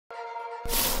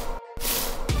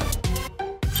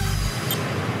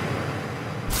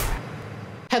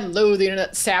Hello, the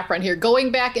internet, Saffron here,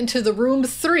 going back into the room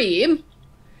 3,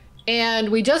 and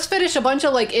we just finished a bunch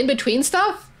of like in-between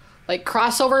stuff, like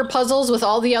crossover puzzles with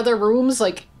all the other rooms,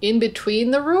 like in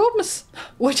between the rooms,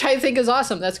 which I think is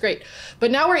awesome. That's great. But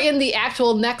now we're in the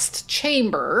actual next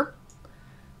chamber,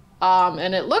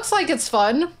 and it looks like it's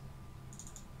fun.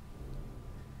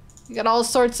 You got all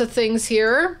sorts of things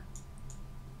here.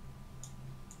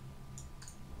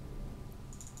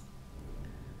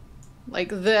 Like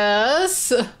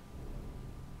this.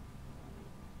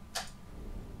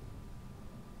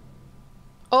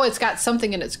 Oh, it's got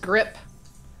something in its grip,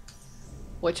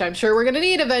 which I'm sure we're gonna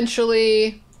need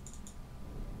eventually.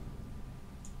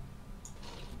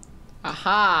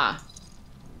 Aha.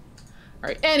 All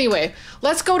right, anyway,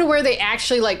 let's go to where they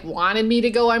actually like wanted me to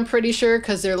go, I'm pretty sure,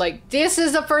 because they're like, this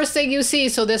is the first thing you see,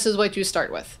 so this is what you start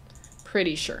with.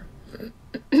 Pretty sure.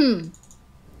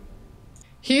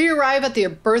 Here you arrive at the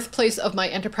birthplace of my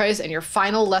enterprise and your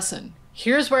final lesson.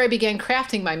 Here's where I began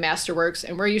crafting my masterworks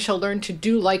and where you shall learn to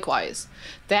do likewise.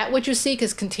 That which you seek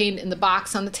is contained in the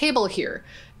box on the table here.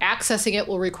 Accessing it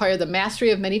will require the mastery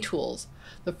of many tools.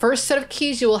 The first set of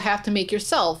keys you will have to make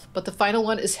yourself, but the final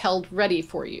one is held ready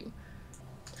for you.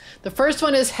 The first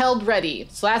one is held ready,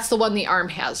 so that's the one the arm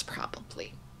has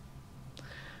probably.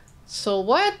 So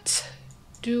what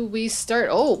do we start?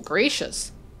 Oh,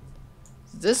 gracious.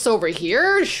 This over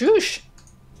here? Shoosh.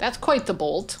 That's quite the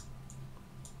bolt.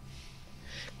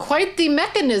 Quite the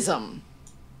mechanism.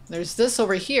 There's this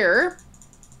over here.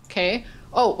 Okay.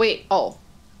 Oh, wait. Oh.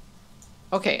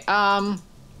 Okay. All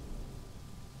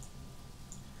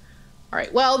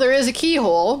right. Well, there is a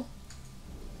keyhole.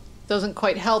 Doesn't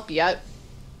quite help yet.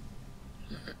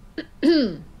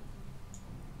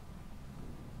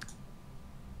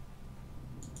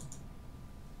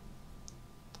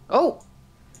 Oh.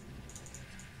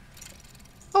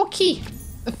 Oh, key.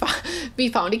 We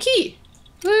found a key.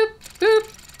 Boop, boop.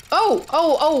 Oh,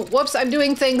 oh, oh, whoops, I'm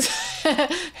doing things.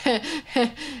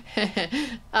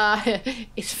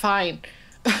 It's fine.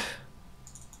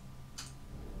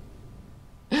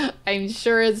 I'm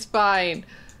sure it's fine.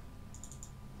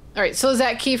 All right, so is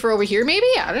that key for over here maybe?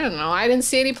 I don't know. I didn't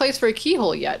see any place for a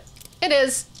keyhole yet. It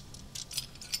is.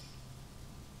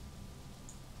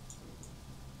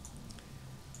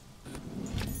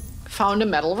 Found a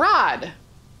metal rod.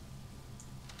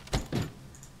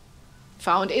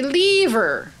 Found a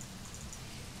lever.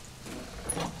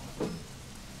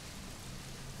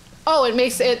 Oh, it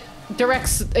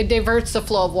diverts the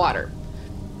flow of water.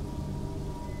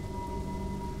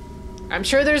 I'm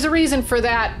sure there's a reason for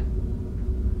that.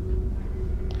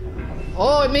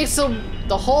 Oh, it makes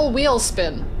the whole wheel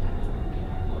spin.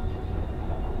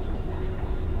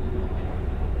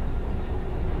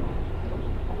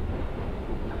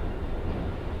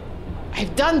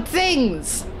 I've done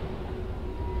things.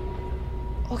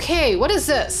 Okay, what is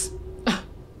this?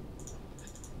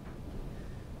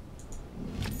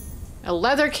 A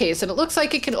leather case, and it looks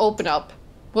like it can open up.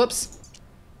 Whoops.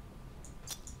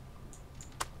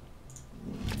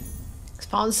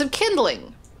 Found some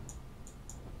kindling.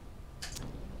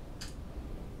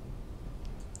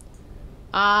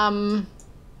 I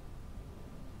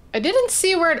didn't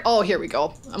see where it... Oh, here we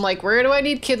go. I'm like, where do I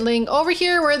need kindling? Over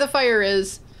here where the fire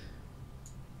is.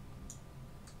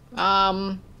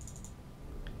 Will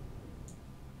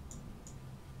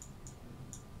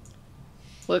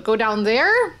it go down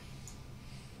there?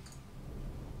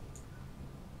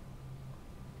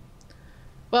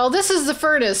 Well, this is the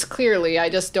furnace, clearly. I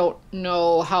just don't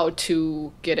know how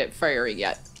to get it firing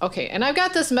yet. Okay, and I've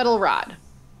got this metal rod.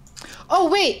 Oh,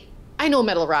 wait! I know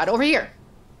metal rod. Over here.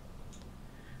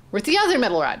 Where's the other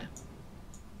metal rod?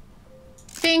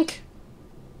 Think.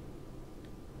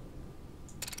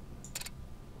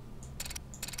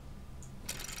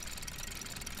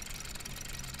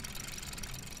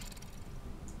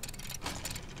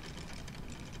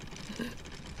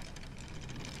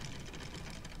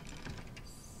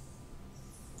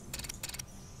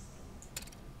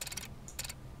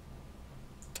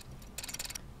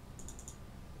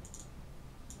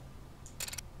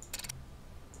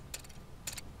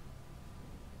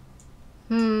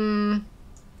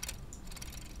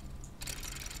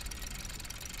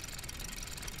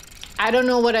 I don't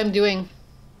know what I'm doing.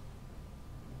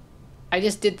 I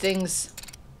just did things.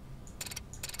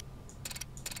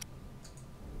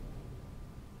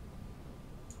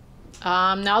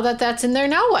 Now that that's in there,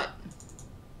 now what?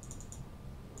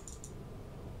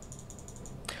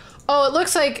 Oh, it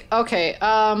looks like, okay,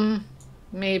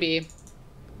 maybe.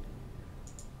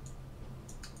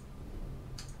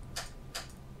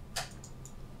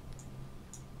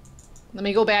 Let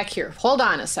me go back here. Hold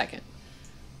on a second.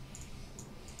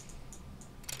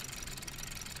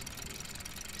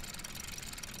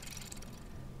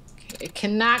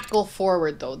 cannot go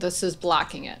forward, though. This is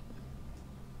blocking it.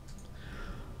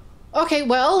 Okay,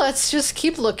 well, let's just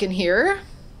keep looking here.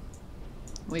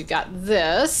 We've got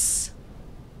this.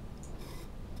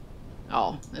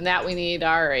 Oh, and that we need.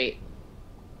 All right.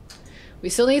 We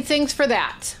still need things for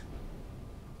that.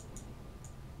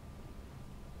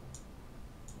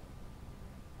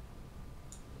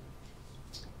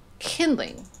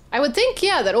 Kindling. I would think,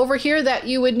 yeah, that over here that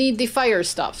you would need the fire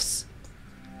stuffs.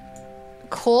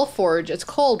 Coal forge. It's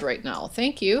cold right now.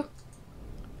 Thank you.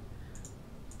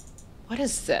 What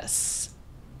is this?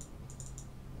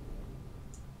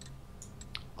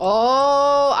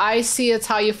 Oh, I see. It's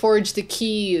how you forge the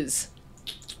keys.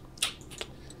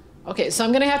 Okay, so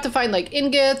I'm gonna have to find like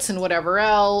ingots and whatever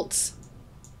else.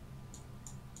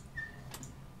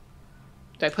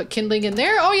 Did I put kindling in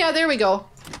there? Oh yeah, there we go.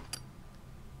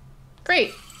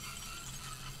 Great.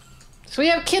 So we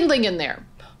have kindling in there.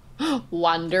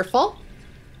 Wonderful.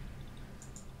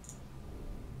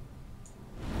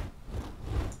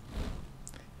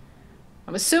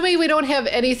 I'm assuming we don't have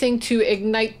anything to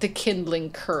ignite the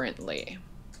kindling currently,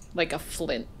 like a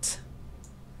flint.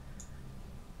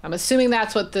 I'm assuming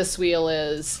that's what this wheel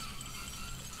is.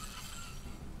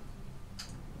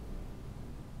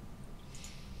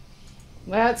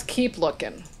 Let's keep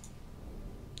looking.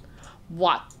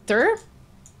 Water.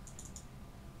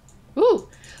 Ooh,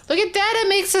 look at that. It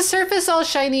makes the surface all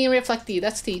shiny and reflecty.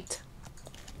 That's neat.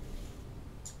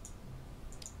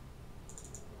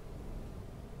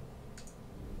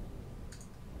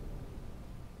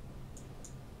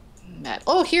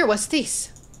 Oh, here, what's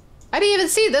this? I didn't even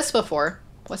see this before.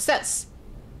 What's this?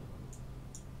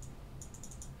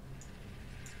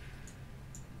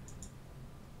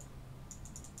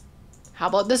 How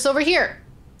about this over here?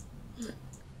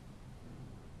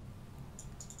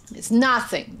 It's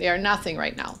nothing. They are nothing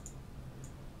right now.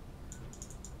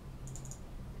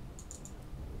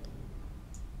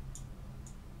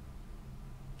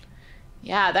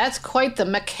 Yeah, that's quite the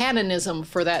mechanism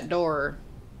for that door.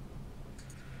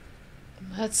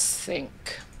 Let's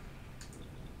think.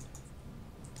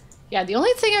 Yeah, the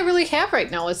only thing I really have right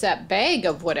now is that bag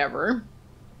of whatever.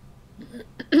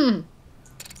 Can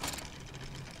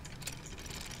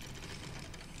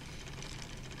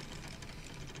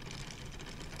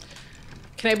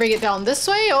I bring it down this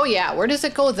way? Oh yeah, where does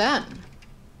it go then?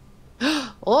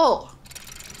 Oh.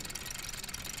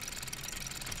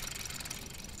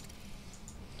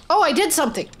 Oh, I did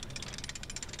something.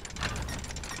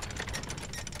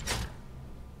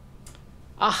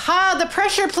 Aha, the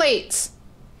pressure plates.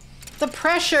 The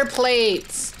pressure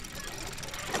plates.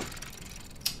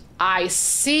 I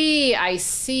see, I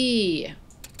see.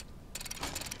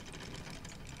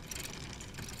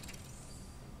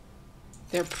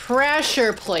 They're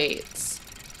pressure plates.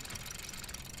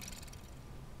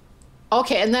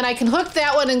 Okay, and then I can hook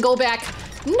that one and go back.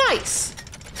 Nice.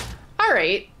 All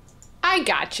right. I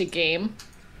got you, game.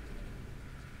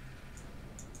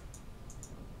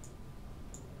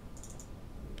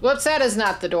 Whoops, that is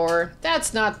not the door.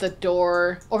 That's not the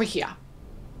door. Over here.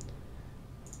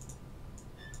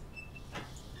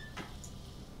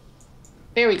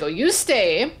 There we go. You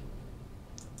stay. And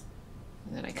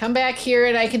then I come back here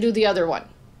and I can do the other one.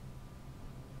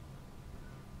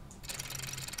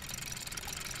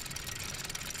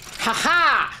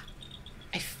 Ha-ha!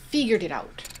 I figured it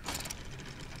out.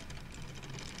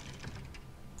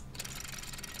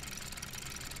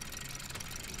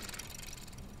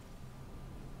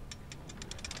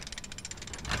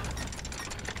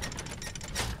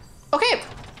 Okay.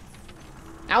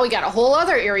 Now we got a whole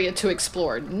other area to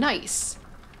explore. Nice.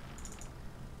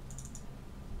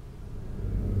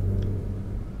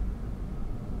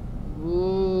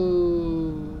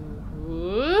 Ooh.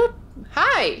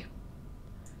 Hi.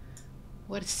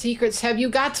 What secrets have you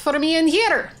got for me in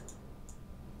here?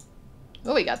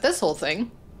 Oh, we got this whole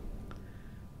thing.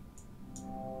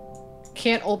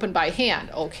 Can't open by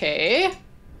hand. Okay.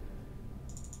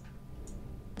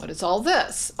 What is all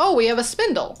this? Oh, we have a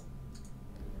spindle.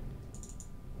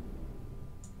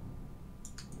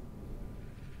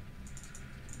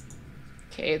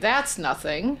 Okay, that's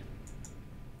nothing.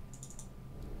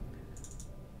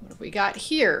 What have we got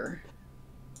here?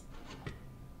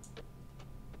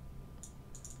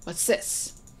 What's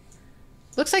this?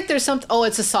 Looks like there's something. Oh,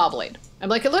 it's a saw blade. I'm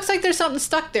like, it looks like there's something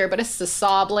stuck there, but it's the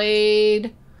saw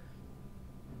blade.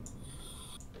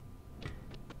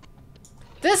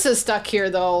 This is stuck here,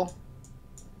 though.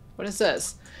 What is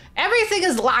this? Everything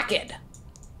is locked.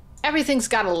 Everything's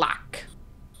got a lock.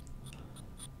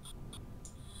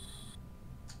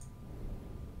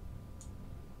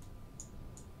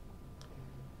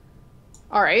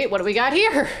 All right, what do we got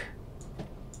here?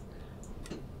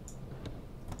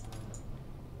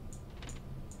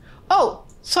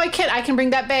 I can bring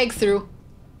that bag through.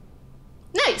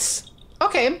 Nice.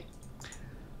 Okay.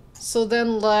 So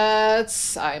then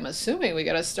let's... I'm assuming we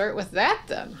gotta start with that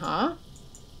then, huh?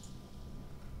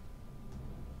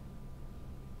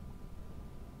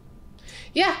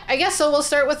 Yeah, I guess so. We'll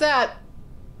start with that.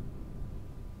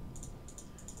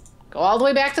 Go all the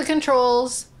way back to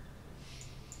controls.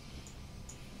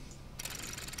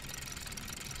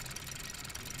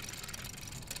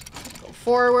 Go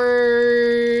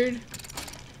forward.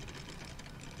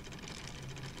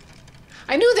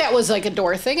 I knew that was like a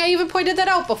door thing. I even pointed that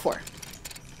out before.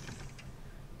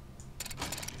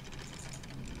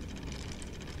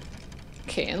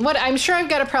 Okay, and what I'm sure I've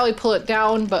got to probably pull it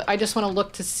down, but I just want to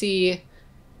look to see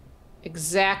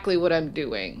exactly what I'm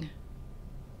doing.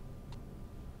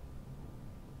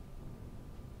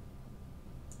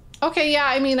 Okay, yeah,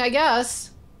 I mean, I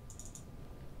guess.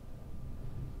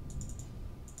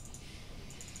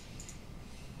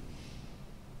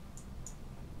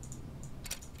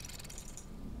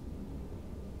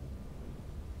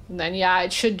 And then, yeah,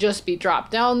 it should just be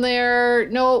dropped down there.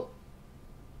 Nope.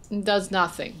 It does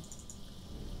nothing.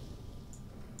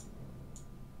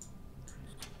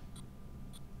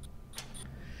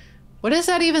 What does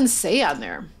that even say on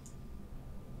there?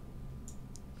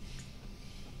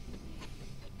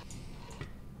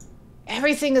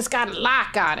 Everything has got a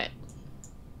lock on it.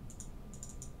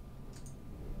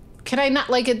 Can I not,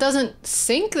 like, it doesn't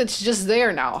sync? It's just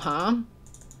there now, huh?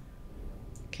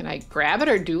 Can I grab it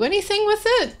or do anything with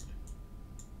it?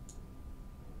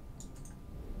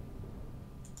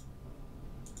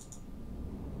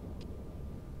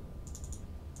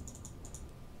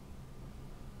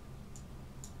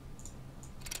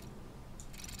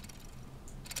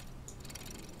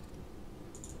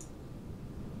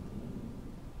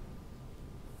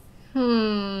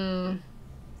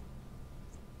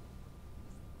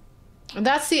 And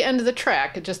that's the end of the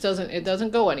track. It just doesn't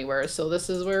go anywhere. So this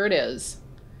is where it is.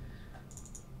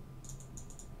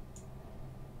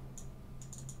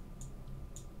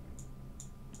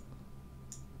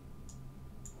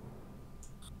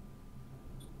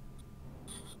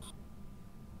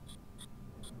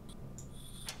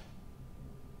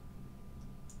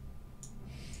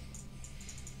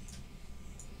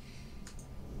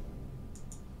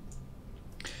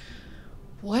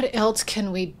 What else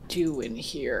can we do in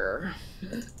here?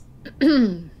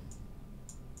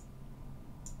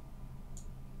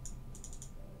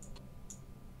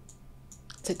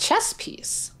 It's a chess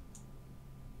piece.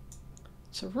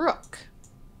 It's a rook.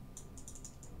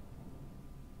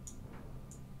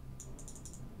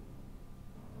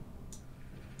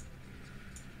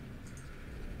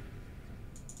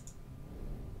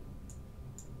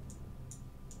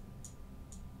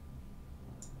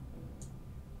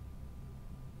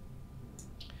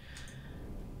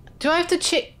 Do I have to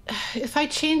change? If I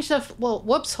change the... Well,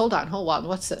 whoops, hold on.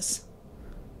 What's this?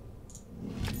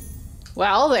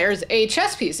 Well, there's a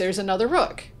chess piece. There's another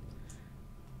rook.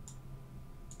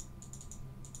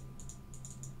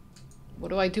 What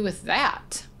do I do with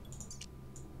that?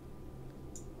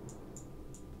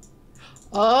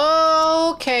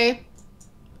 Okay.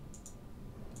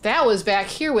 That was back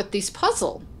here with this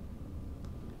puzzle.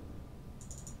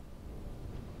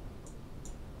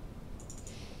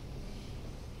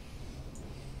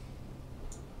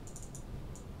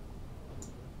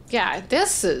 Yeah,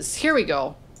 this is... Here we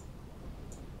go.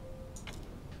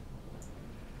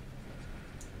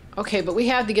 Okay, but we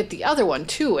have to get the other one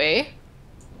too, eh?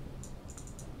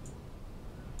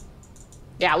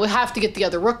 Yeah, we'll have to get the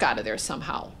other rook out of there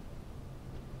somehow.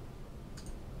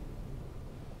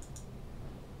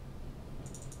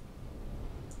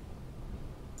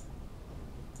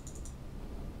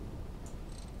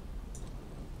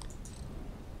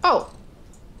 Oh.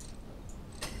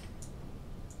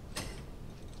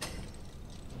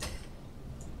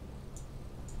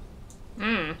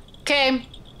 Okay.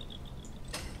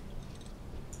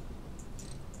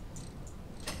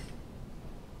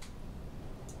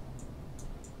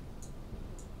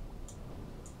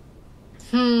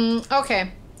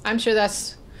 Okay. I'm sure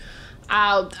that's...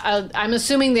 I'm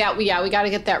assuming that we got to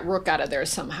get that rook out of there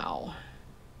somehow.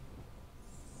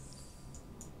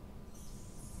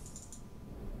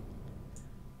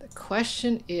 The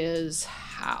question is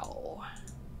how?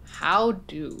 How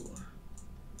do...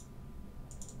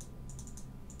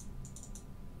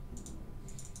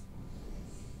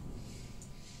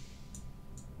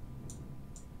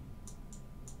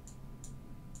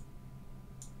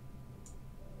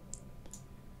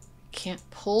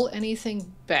 Can't pull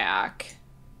anything back.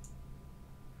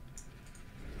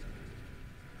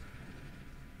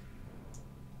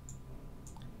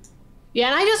 Yeah,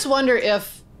 and I just wonder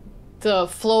if the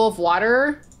flow of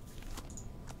water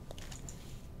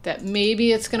that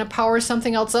maybe it's going to power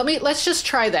something else. Let's just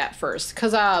try that first,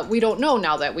 because we don't know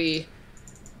now that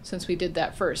since we did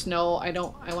that first. No, I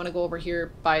don't. I want to go over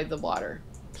here by the water,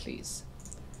 please.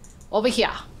 Over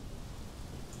here.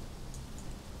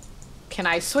 Can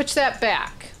I switch that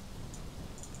back?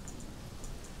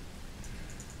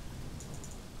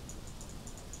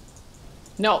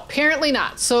 No, apparently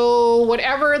not. So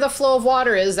whatever the flow of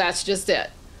water is, that's just it.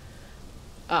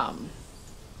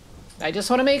 I just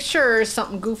want to make sure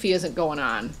something goofy isn't going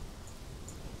on.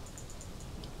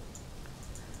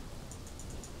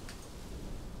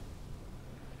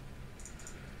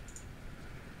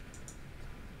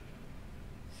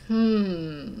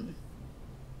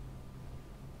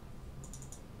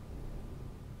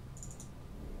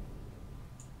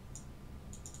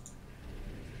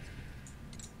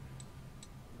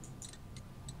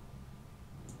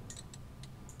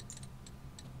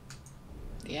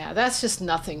 Yeah, that's just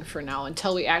nothing for now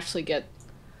until we actually get,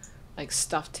 like,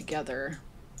 stuff together.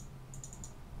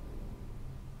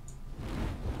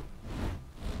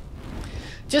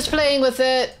 Just playing with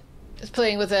it. Just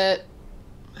playing with it.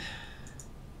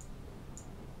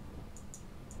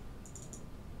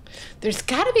 There's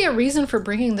got to be a reason for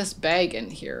bringing this bag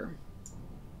in here.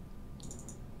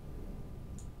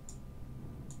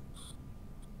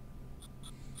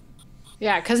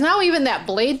 Yeah, because now even that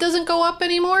blade doesn't go up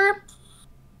anymore.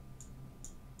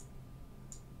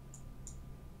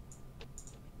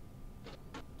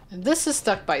 And this is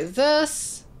stuck by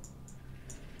this,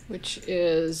 which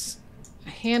is a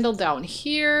handle down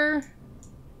here,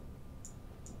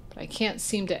 but I can't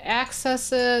seem to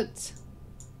access it.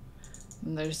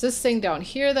 And there's this thing down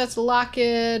here that's locked,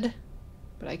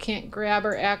 but I can't grab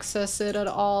or access it at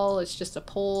all. It's just a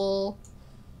pole.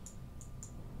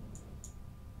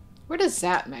 Where does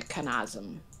that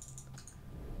mechanism?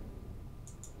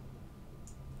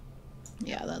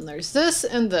 Yeah, then there's this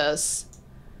and this,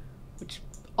 which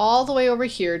all the way over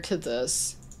here to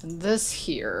this, and this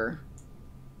here,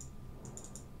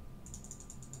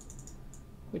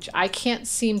 which I can't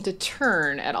seem to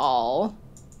turn at all.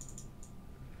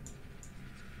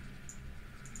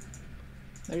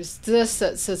 There's this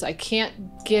that says I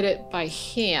can't get it by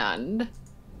hand,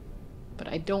 but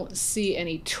I don't see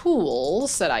any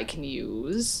tools that I can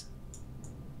use.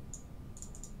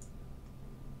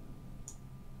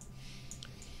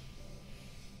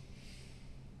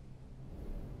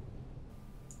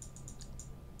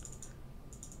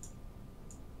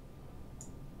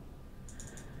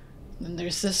 And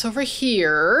there's this over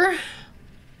here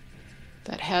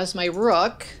that has my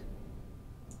rook,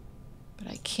 but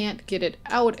I can't get it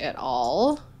out at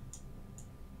all.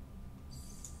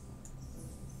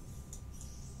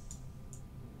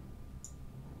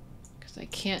 Because I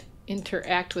can't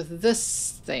interact with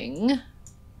this thing.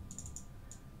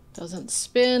 Doesn't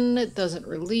spin, it doesn't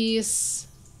release.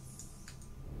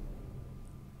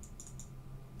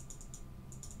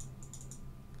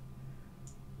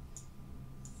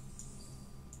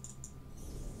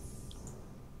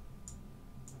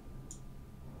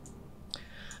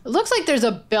 It looks like there's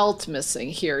a belt missing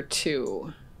here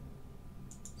too.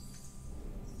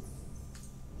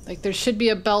 Like there should be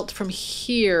a belt from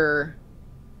here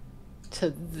to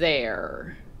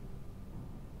there.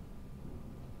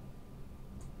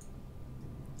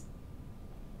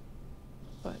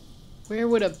 But where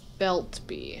would a belt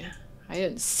be? I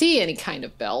didn't see any kind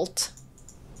of belt.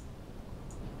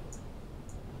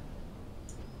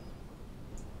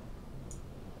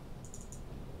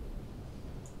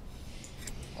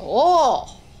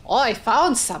 Oh, I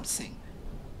found something.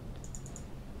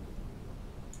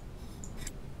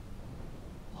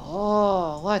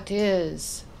 Oh, what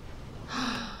is?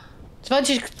 It's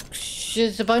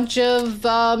a bunch of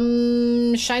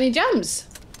shiny gems.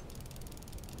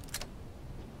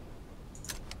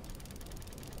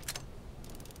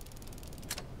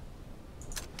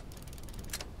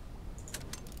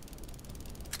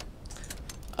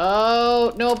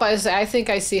 Oh, nope, I think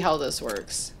I see how this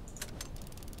works.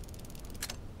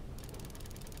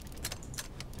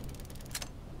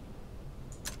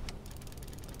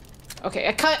 Okay,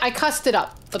 I cussed it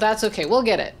up, but that's okay. We'll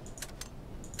get it.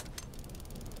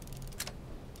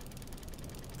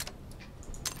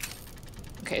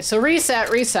 Okay, so reset.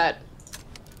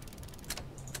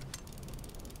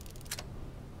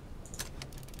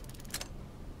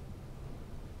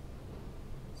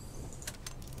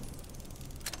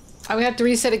 I'm gonna have to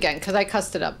reset again because I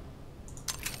cussed it up.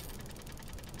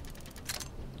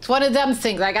 It's one of them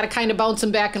things. I gotta kind of bounce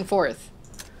them back and forth.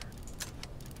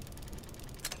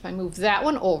 If I move that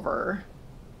one over.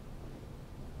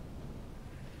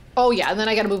 Oh yeah, and then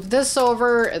I gotta move this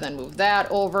over and then move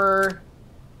that over.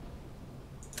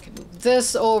 I can move move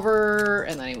this over,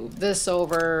 and then I move this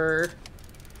over.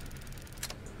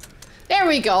 There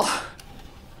we go.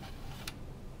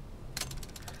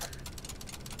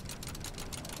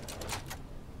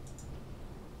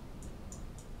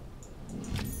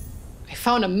 I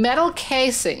found a metal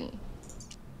casing.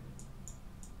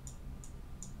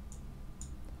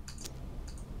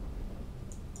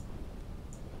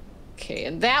 Okay,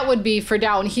 and that would be for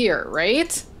down here,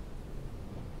 right?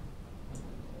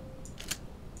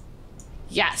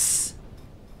 Yes.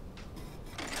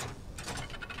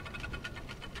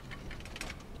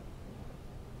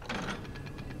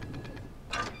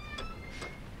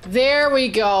 There we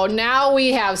go. Now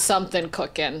we have something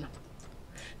cooking.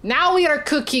 Now we are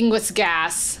cooking with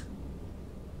gas.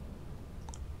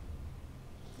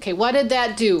 Okay, what did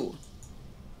that do?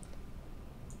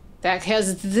 That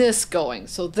has this going.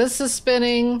 So this is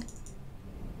spinning.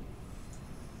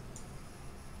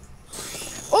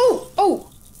 Oh, oh.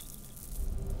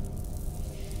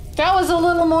 That was a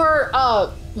little more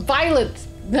violent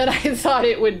than I thought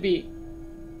it would be.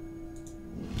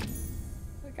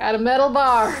 I got a metal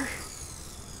bar.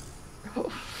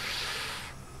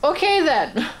 Okay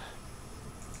then.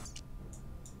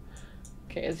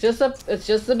 Okay, it's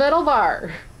just a metal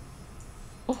bar.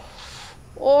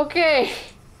 Okay.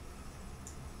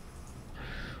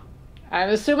 I'm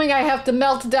assuming I have to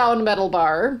melt down metal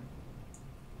bar.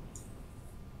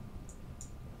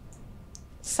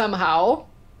 Somehow.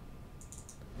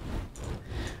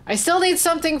 I still need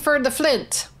something for the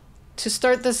flint to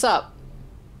start this up.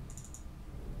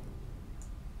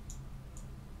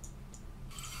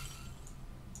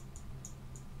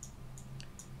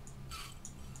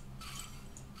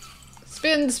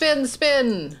 Spin, spin,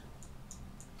 spin.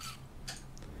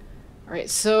 All right,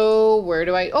 so where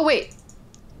do I... Oh, wait.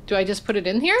 Do I just put it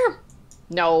in here?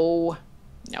 No.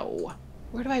 No.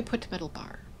 Where do I put the metal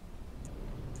bar?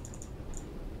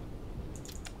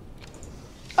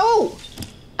 Oh!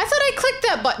 I thought I clicked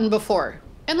that button before,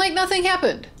 and like nothing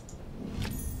happened.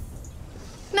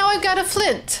 Now I've got a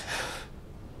flint.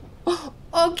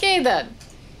 Okay then.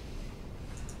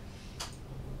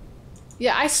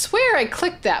 Yeah, I swear I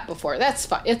clicked that before. That's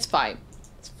fine. It's fine.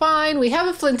 It's fine. We have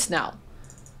a flint now.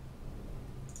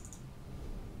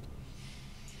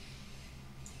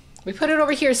 We put it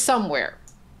over here somewhere.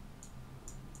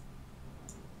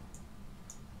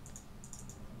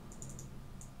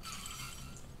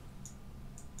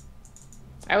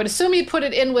 I would assume you'd put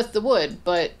it in with the wood,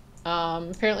 but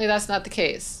apparently that's not the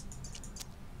case.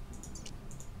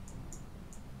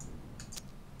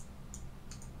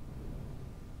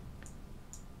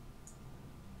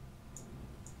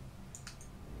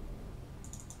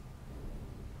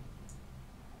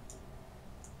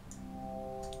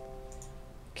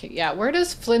 Okay, yeah, where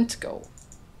does flint go?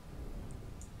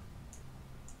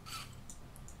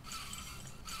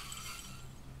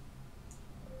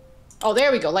 Oh,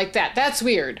 there we go, like that. That's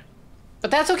weird.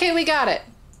 But that's okay, we got it.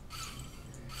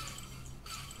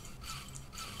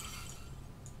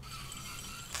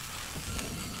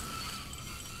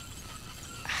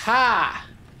 Ha!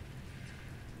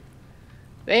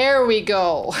 There we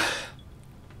go.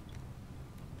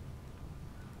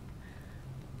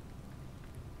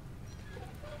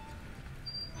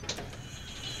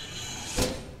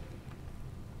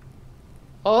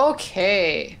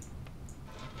 Okay.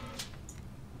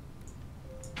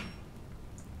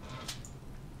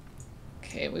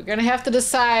 Okay, we're gonna have to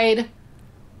decide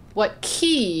what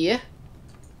key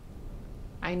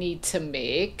I need to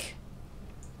make.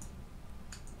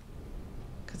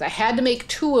 Because I had to make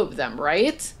 2 of them,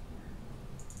 right?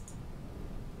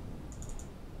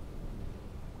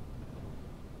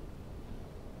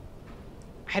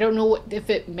 I don't know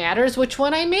if it matters which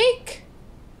one I make.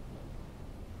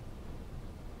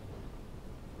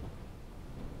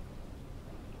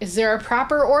 Is there a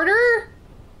proper order?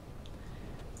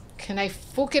 Can I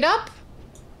fuck it up?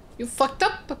 You fucked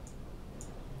up?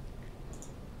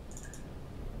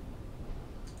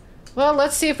 Well,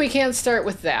 let's see if we can't start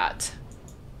with that.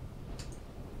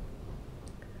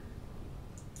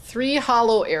 3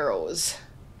 hollow arrows.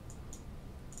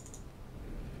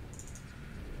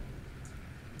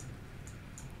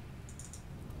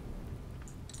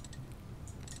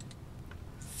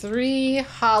 Three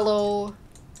hollow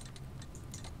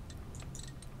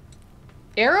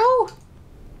arrow?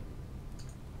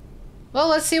 Well,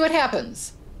 let's see what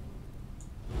happens.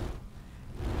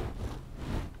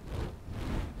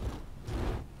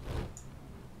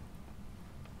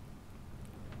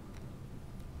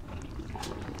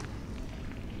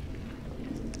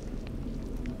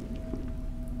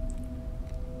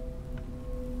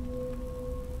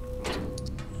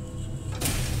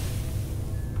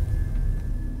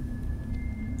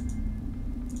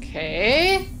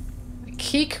 Okay. A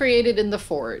key created in the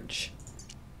forge.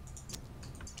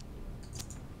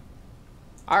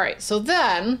 Alright, so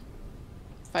then,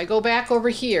 if I go back over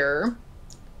here,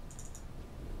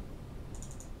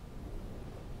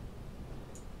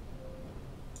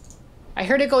 I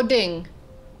heard it go ding.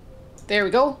 There we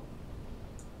go.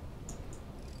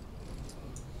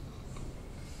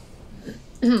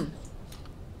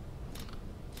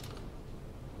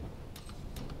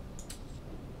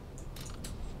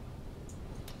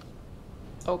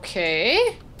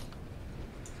 Okay.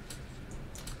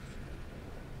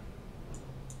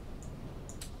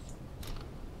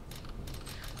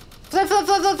 Flip, flip,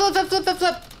 flip, flip, flip, flip, flip, flip,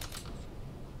 flip.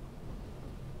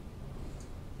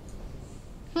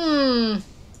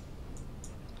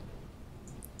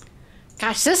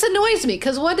 Gosh, this annoys me,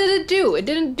 because what did it do? It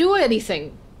didn't do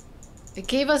anything. It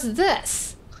gave us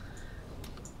this.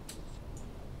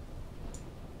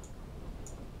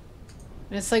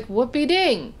 And it's like, whoopee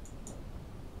ding.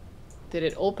 Did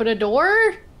it open a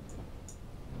door?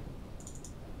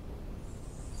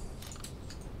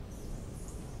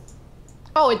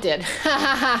 Oh, it did.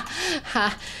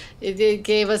 It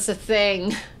gave us a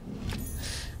thing.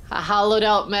 A hollowed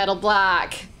out metal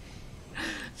block.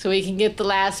 So we can get the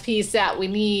last piece that we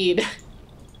need.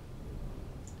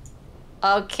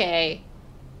 Okay.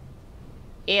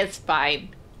 It's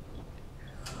fine.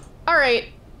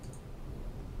 Alright.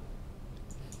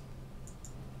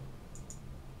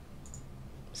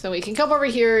 So we can come over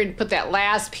here and put that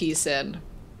last piece in.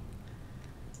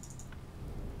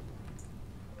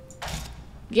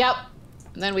 Yep.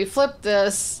 And then we flip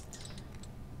this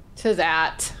to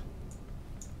that.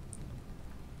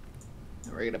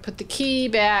 And we're going to put the key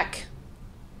back.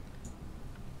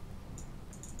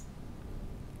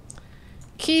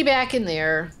 Key back in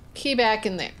there. Key back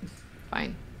in there.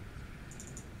 Fine.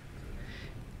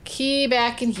 Key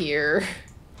back in here.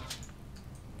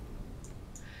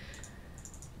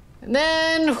 And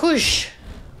then whoosh.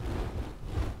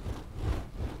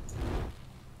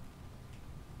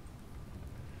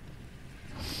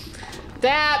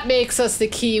 That makes us the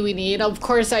key we need. Of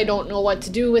course, I don't know what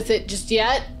to do with it just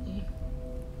yet.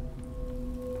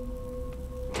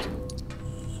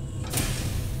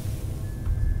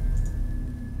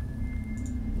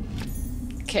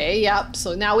 Okay, yep.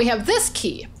 So now we have this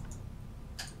key.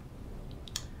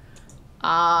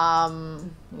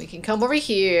 We can come over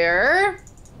here.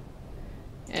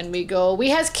 And we go, we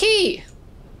has key.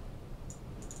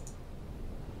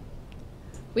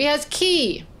 We has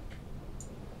key.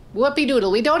 Whoopie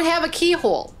doodle. We don't have a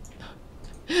keyhole.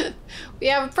 We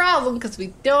have a problem because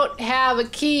we don't have a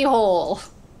keyhole.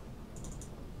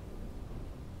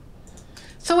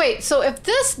 So wait, so if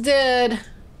this did...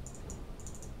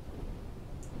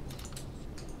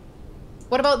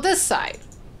 What about this side?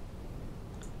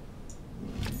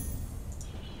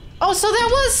 Oh, so that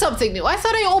was something new. I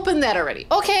thought I opened that already.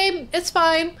 Okay, it's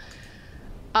fine.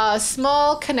 A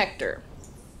small connector.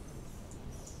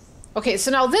 Okay, so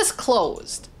now this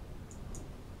closed.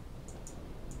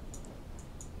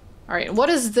 All right, what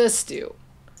does this do?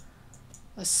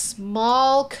 A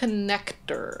small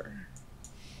connector.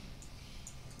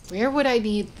 Where would I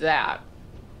need that?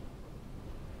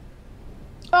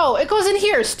 Oh, it goes in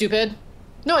here, stupid.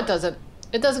 No, it doesn't.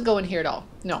 It doesn't go in here at all.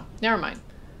 No, never mind.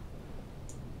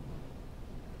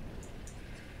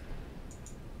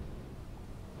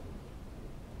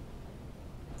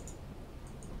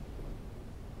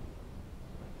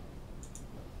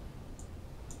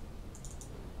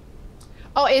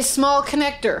 Oh, a small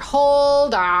connector.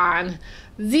 Hold on.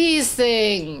 These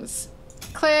things.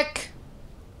 Click.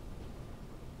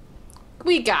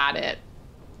 We got it.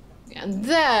 And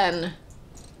then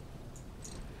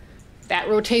that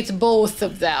rotates both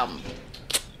of them.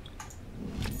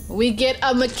 We get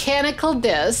a mechanical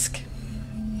disc.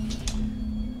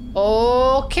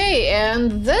 Okay,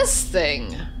 and this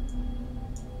thing.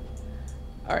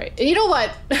 All right, you know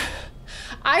what?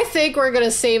 I think we're gonna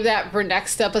save that for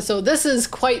next episode. This is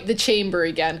quite the chamber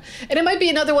again. And it might be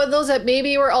another one of those that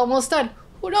maybe we're almost done.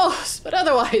 Who knows? But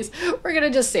otherwise, we're gonna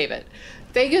just save it.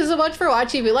 Thank you so much for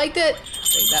watching. If you liked it,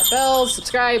 ring that bell,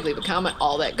 subscribe, leave a comment,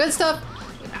 all that good stuff.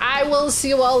 And I will see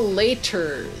you all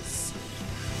later.